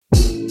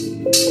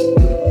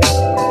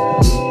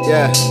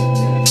Yeah.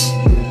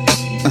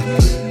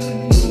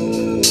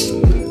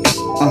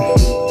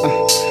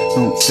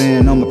 I'm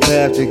staying on my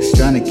path, just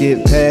trying to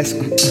get past.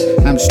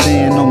 I'm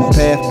staying on my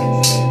path,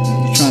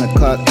 trying to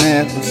clock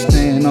math. I'm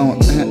staying on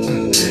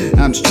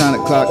my I'm just trying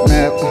to clock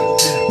math,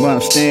 but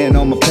I'm staying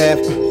on my path.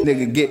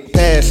 Nigga, get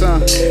past,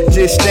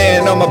 just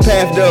staying on my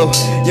path though.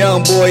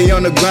 Young boy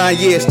on the grind,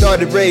 yeah,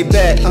 started right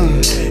back.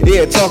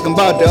 Yeah, talking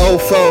about the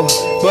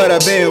 04, but I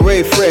been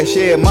way fresh.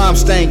 Yeah, mom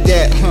stank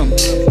that.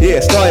 Yeah,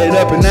 started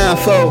up in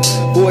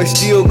 9-4. Boy,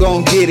 still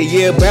gon' get it.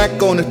 Yeah,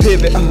 back on the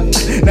pivot.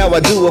 Now I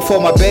do it for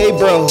my babe,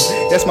 bro.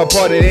 That's my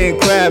part of the in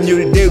crime. You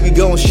today we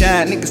gon'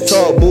 shine. Niggas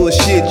talk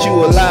bullshit, you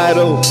a lie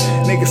though.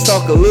 Niggas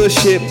talk a little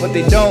shit, but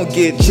they don't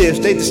get chips.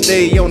 They just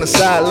stay on the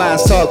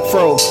sidelines, talk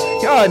fro.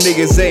 Y'all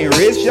niggas ain't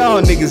rich,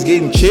 y'all niggas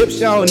getting chips.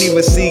 Y'all don't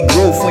even see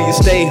growth when you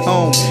stay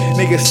home.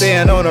 Niggas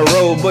staying on the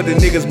road, but the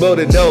niggas blow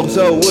the dope.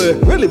 So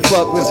what really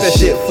fuck was that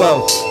shit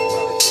for?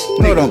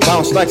 No, don't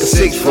bounce like a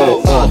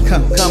 6'4".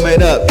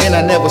 Coming up, and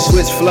I never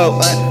switch flow.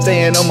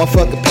 Staying on my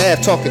fucking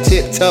path, talking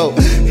tiptoe.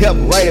 Help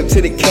right up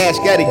to the cash,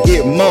 gotta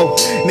get more.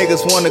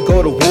 Niggas wanna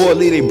go to war,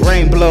 leave their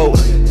brain blow.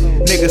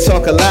 Niggas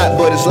talk a lot,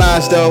 but it's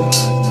lies though.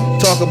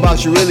 Talk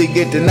about you really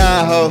get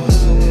denied, ho.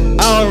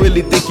 I don't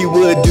really think you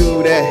would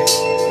do that.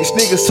 These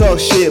niggas talk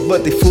shit,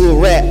 but they full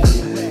rap.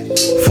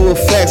 Full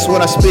facts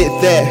when I spit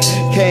that.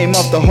 Came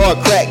off the hard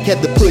crack,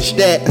 had to push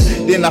that.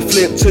 Then I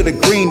flipped to the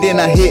green, then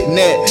I hit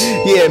net.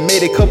 Yeah,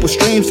 made a couple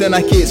streams, then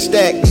I get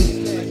stacked.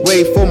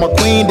 Wait for my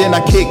queen, then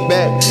I kick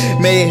back.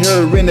 Made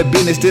her in the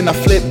business, then I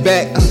flip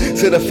back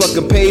to the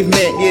fucking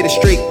pavement, yeah, the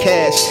straight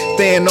cash.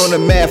 Staying on the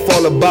math,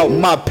 all about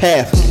my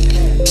path.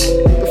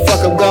 The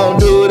fuck I'm gon'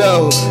 do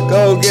though?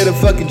 Go get a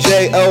fucking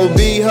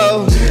J.O.B.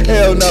 ho?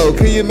 Hell no,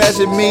 can you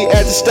imagine me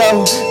at the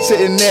store?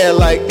 Sitting there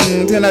like,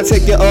 can I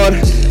take your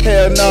order?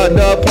 Hell no,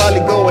 dog, probably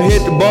go and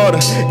hit the border.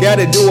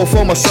 Gotta do it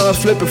for my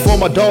sons, flipping for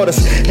my daughters.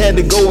 Had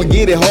to go and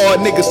get it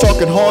hard, niggas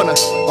talking harder.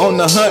 On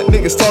the hunt,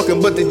 niggas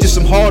talking, but they just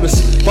some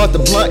hardest. Bought the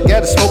blunt,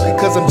 gotta smoke it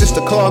cause I'm just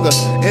a clogger.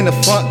 In the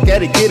funk,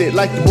 gotta get it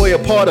like the boy a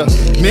Porter.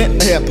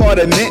 Mint, I had part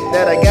of mint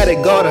that I got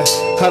it garter.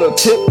 Hollow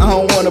tip, I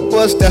don't wanna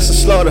bust, that's a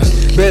slaughter.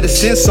 Better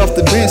since off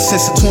the bench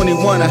since the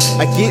 21.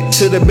 I get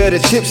to the better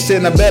chips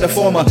and a better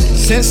former.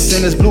 Since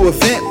in this blue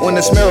event when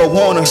it's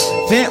marijuana.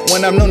 Vent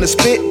when I'm known to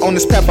spit on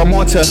this path I'm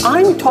on to.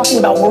 I'm talking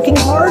about working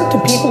hard to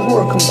people who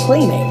are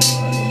complaining.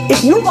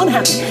 If you're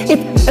unhappy,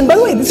 and by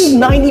the way, this is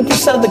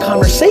 90% of the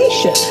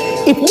conversation.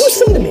 If you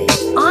say to me,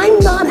 I'm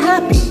not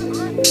happy,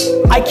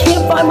 I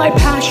can't find my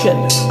passion,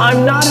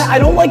 I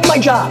don't like my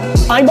job,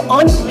 I'm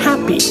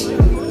unhappy,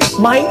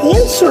 my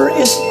answer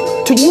is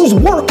to use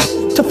work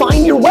to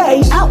find your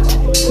way out.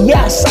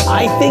 Yes,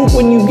 I think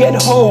when you get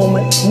home,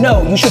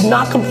 no, you should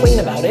not complain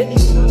about it.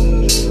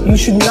 You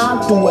should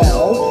not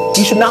dwell.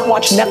 You should not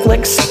watch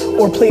Netflix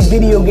or play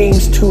video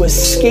games to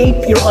escape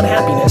your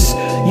unhappiness.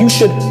 You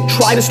should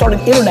try to start an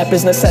internet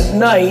business at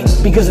night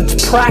because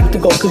it's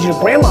practical, because your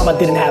grandmama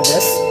didn't have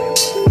this,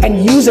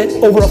 and use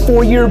it over a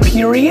 4-year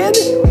period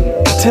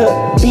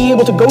to be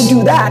able to go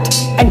do that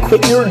and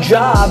quit your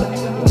job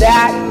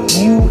that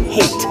you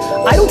hate.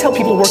 I don't tell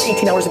people to work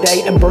 18 hours a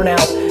day and burn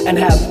out and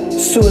have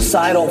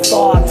suicidal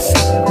thoughts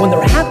when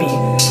they're happy.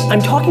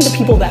 I'm talking to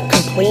people that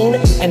complain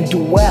and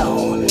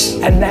dwell,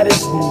 and that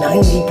is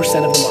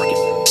 90% of the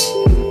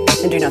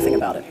market. And do nothing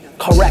about it.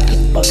 Correct,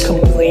 but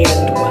complain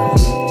and dwell.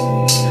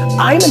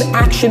 I'm an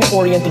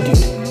action-oriented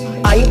dude.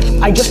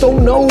 I just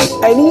don't know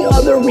any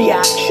other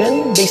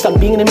reaction based on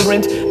being an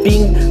immigrant,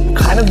 being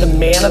kind of the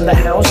man of the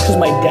house because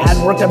my dad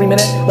worked every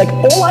minute. Like,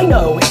 all I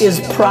know is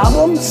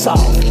problem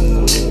solve.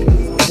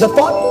 The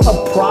thought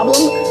of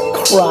problem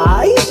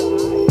cry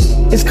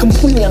is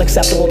completely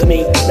unacceptable to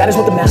me. That is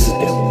what the masses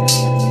do.